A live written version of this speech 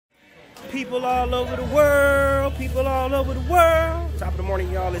People all over the world, people all over the world. Top of the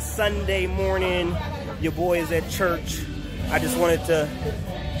morning, y'all. It's Sunday morning. Your boy is at church. I just wanted to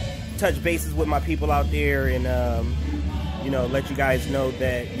touch bases with my people out there and, let you guys know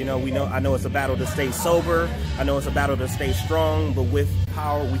that, I know it's a battle to stay sober. I know it's a battle to stay strong, but with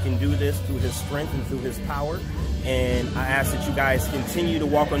power, we can do this through his strength and through his power. And I ask that you guys continue to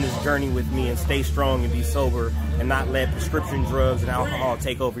walk on this journey with me and stay strong and be sober and not let prescription drugs and alcohol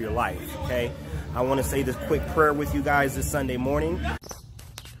take over your life, okay? I want to say this quick prayer with you guys this Sunday morning.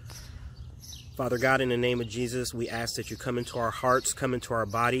 Father God, in the name of Jesus, we ask that you come into our hearts, come into our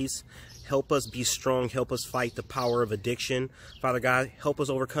bodies. Help us be strong. Help us fight the power of addiction. Father God, help us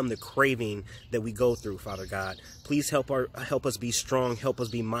overcome the craving that we go through, Father God. Please help us be strong. Help us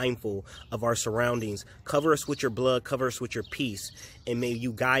be mindful of our surroundings. Cover us with your blood. Cover us with your peace. And may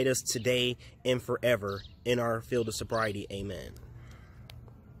you guide us today and forever in our field of sobriety. Amen.